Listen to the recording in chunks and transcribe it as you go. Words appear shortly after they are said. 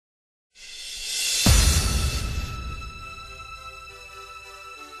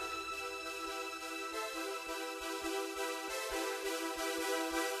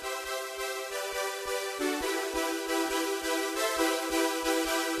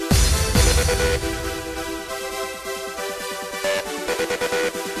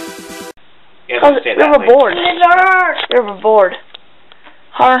We were bored. We were bored.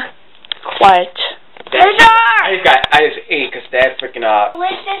 Huh? Quiet. I just ate because Dad freaking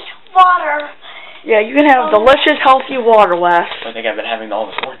delicious water. Yeah, you can have delicious, healthy water, Wes. I think I've been having all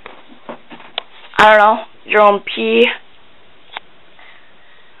this morning. I don't know. Your own pee.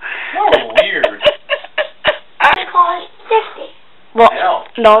 Oh, weird. It costs $50. Well,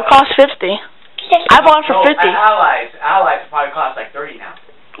 no, it costs $50. I bought it for $50. Allies probably cost like $30 now.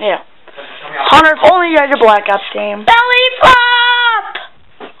 Yeah. Hunter, if only you had your Black Ops game. The Leap Up!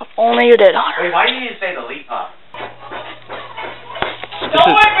 If only you did, Hunter. Wait, why do you need to say the Leap Up?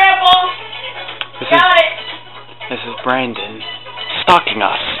 Don't worry, Grandpa. Got it. This is Brandon stalking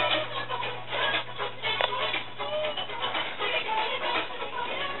us.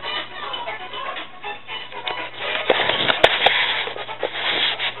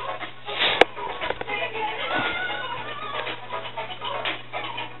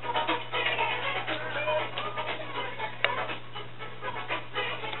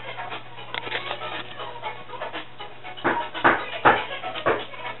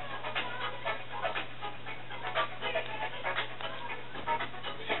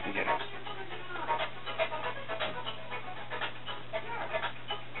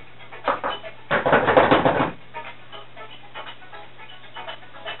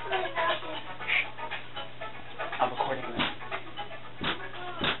 I'm recording this.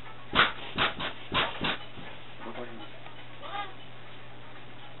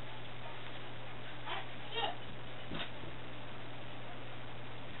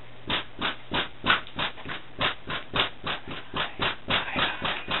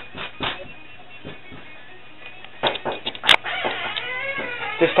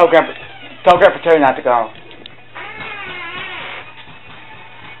 Just tell Grandpa Terry not to go.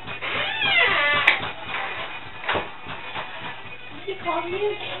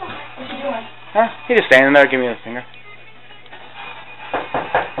 What's he doing? Huh? He just standing there giving me the finger.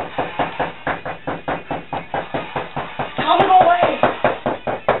 Tell him go away.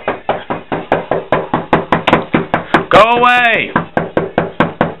 Go away!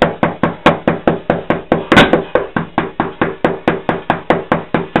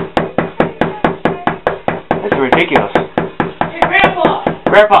 This is ridiculous. Hey, Grandpa.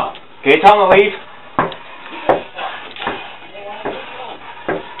 Grandpa, can you tell him to leave?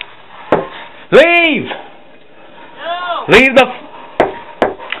 Leave! No. Leave the...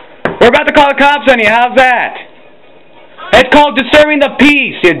 We're about to call the cops on you, how's that? It's called disturbing the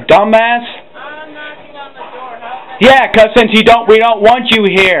peace, you dumbass. I'm knocking on the door. How's that? Yeah, 'cause since we don't want you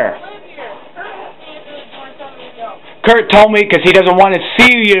here. Live here. Kurt told me 'cause he doesn't want to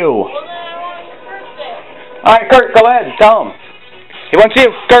see you. Well, then I want your birthday. Alright, Kurt, go ahead, tell him. He wants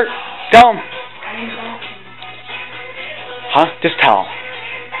you, Kurt, tell him. Huh? Just tell him.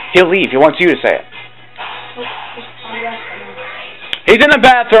 He'll leave, he wants you to say it. He's in the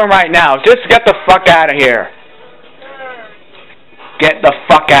bathroom right now, just get the fuck out of here. Get the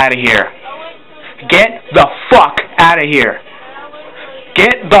fuck out of here. Get the fuck out of here.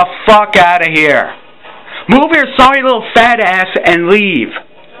 Get the fuck out of here. Move your sorry little fat ass and leave.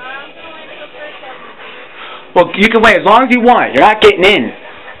 Well, you can wait as long as you want. You're not getting in.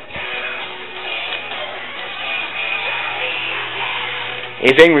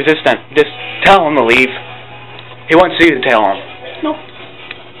 He's being resistant. Just tell him to leave. He wants you to tell him. Nope.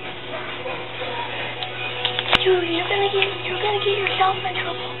 Dude, you're gonna get yourself in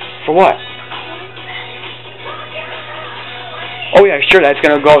trouble. For what? Oh yeah, sure, that's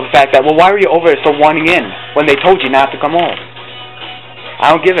gonna go with the fact that, well, why were you over there still wanting in when they told you not to come home? I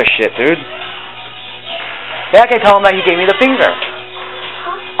don't give a shit, dude. Yeah, I can tell him that you gave me the finger.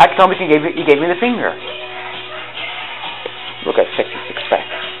 I can tell him you gave me the finger. Look at 66 back.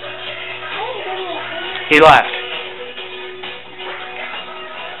 He left.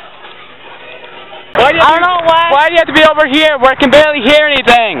 I don't know why. Why do you have to be over here where I can barely hear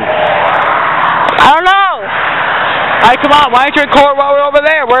anything? I don't know. Alright, come on, why don't you record while we're over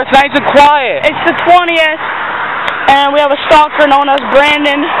there where it's nice and quiet? It's the 20th, and we have a stalker known as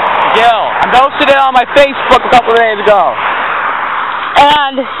Brandon. Gil, I posted it on my Facebook a couple of days ago.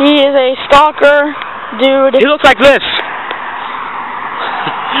 And he is a stalker dude. He looks like this.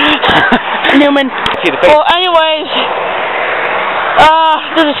 Newman. See the face? Well, anyways,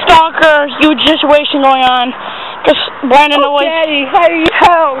 there's a stalker, huge situation going on. Because Brandon always... Daddy, how do you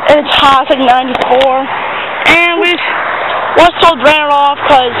help? It's hot, it's like 94. And we once told Brandon off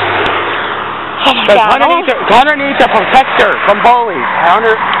because... Oh my God. Hunter needs a protector from bullies.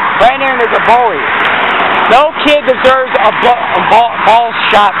 Brandon is a bully. No kid deserves a ball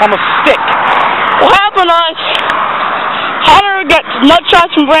shot from a stick. What happened was, Hunter got nut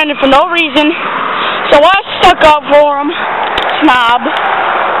shots from Brandon for no reason, so I stuck up for him. Snob.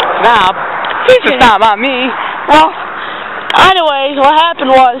 Snob? He's a snob, not me. Well, anyways, what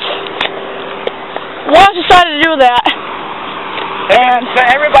happened was, Wes decided to do that. And so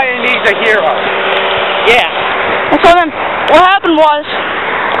everybody needs a hero. Yeah. And so then, what happened was,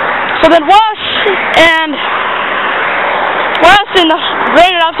 so then Wes and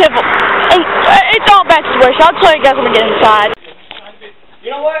Brandon up table, and it's all bad situation. I'll tell you guys when we get inside. You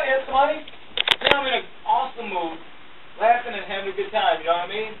know what? It's funny. Now I'm in an awesome mood, laughing and having a good time. You know what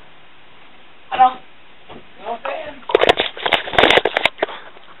I mean? I don't. You know what I'm saying?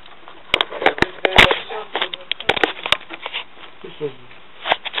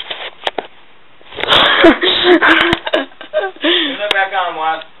 Is that back on,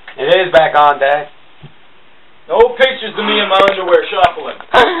 Wes? It is back on, Dad. No pictures of me in my underwear shuffling.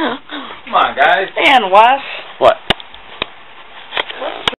 Come on, guys. And Wes.